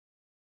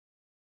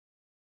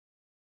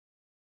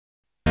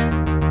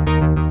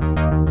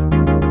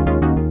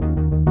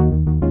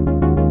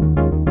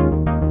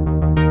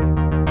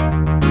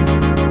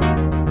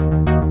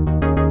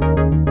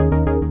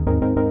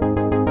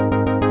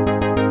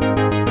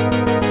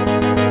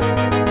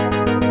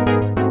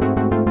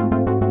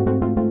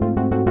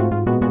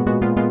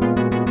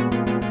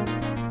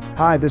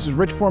Hi, this is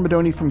Rich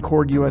Formidoni from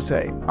Korg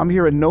USA. I'm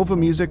here at Nova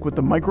Musik with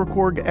the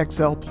microKORG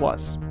XL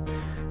Plus.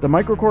 The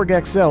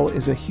microKORG XL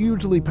is a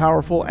hugely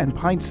powerful and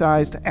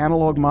pint-sized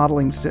analog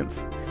modeling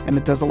synth, and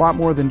it does a lot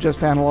more than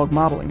just analog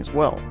modeling as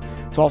well.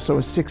 It's also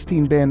a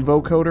 16-band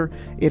vocoder,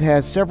 it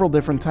has several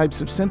different types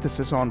of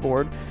synthesis on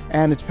board,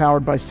 and it's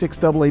powered by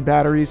 6 AA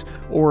batteries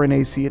or an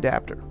AC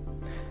adapter.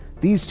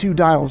 These two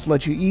dials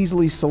let you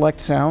easily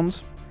select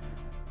sounds.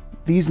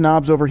 These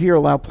knobs over here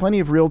allow plenty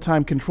of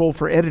real-time control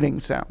for editing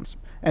sounds.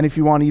 And if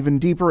you want even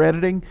deeper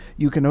editing,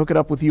 you can hook it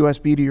up with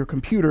USB to your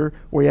computer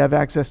where you have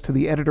access to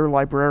the Editor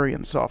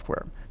Librarian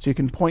software. So you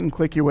can point and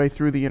click your way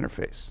through the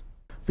interface.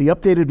 The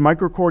updated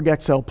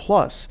microKORG XL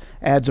Plus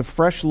adds a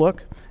fresh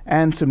look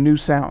and some new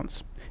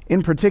sounds.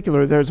 In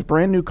particular, there's a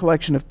brand new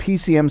collection of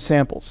PCM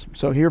samples.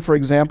 So here, for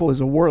example,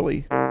 is a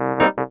whirly.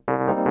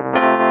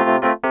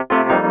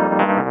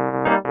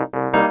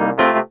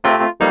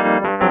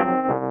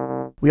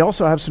 We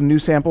also have some new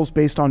samples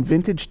based on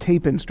vintage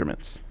tape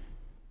instruments.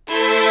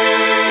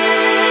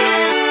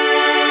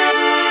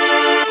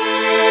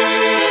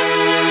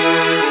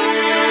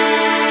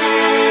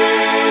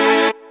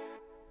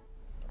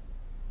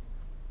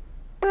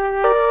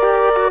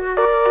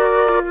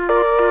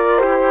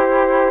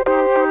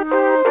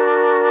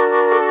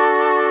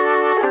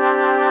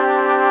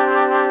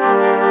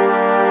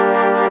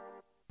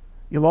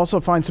 You'll also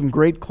find some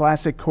great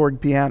classic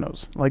Korg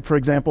pianos, like for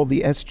example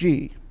the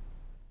SG.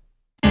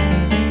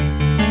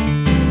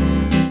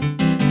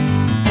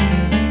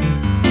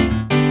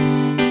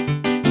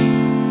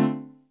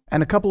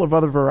 And a couple of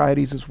other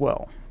varieties as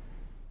well.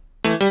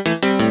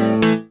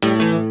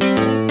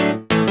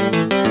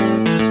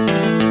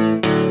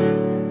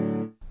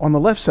 On the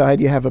left side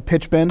you have a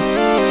pitch bend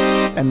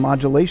and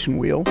modulation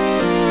wheel.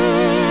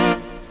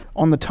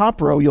 On the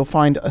top row you'll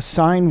find a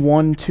sine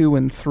 1, 2,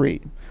 and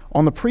 3.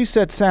 On the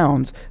preset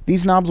sounds,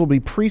 these knobs will be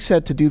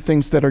preset to do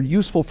things that are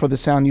useful for the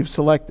sound you've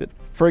selected.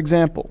 For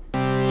example,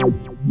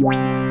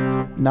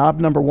 knob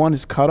number 1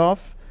 is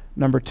cutoff,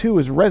 number 2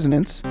 is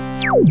resonance,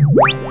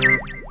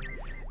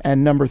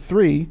 and number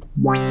 3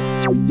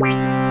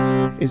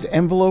 is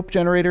envelope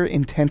generator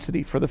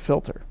intensity for the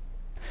filter.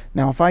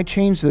 Now if I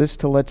change this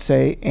to, let's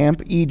say,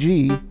 amp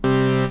EG,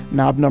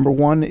 knob number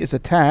 1 is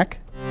attack,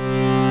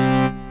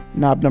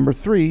 knob number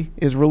 3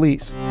 is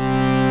release.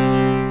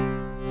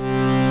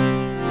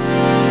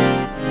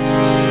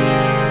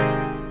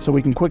 So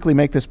we can quickly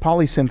make this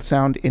polysynth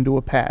sound into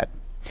a pad.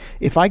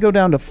 If I go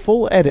down to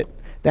full edit,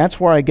 that's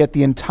where I get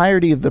the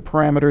entirety of the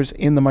parameters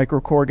in the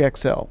microKORG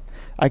XL.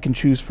 I can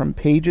choose from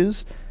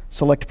pages,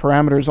 select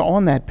parameters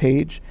on that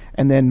page,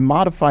 and then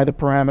modify the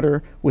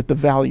parameter with the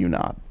value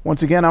knob.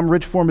 Once again, I'm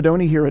Rich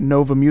Formidoni here at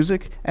Nova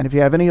Musik, and if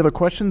you have any other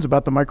questions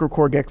about the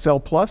microKORG XL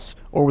Plus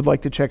or would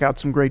like to check out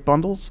some great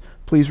bundles,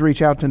 please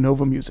reach out to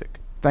Nova Musik.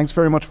 Thanks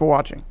very much for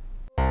watching.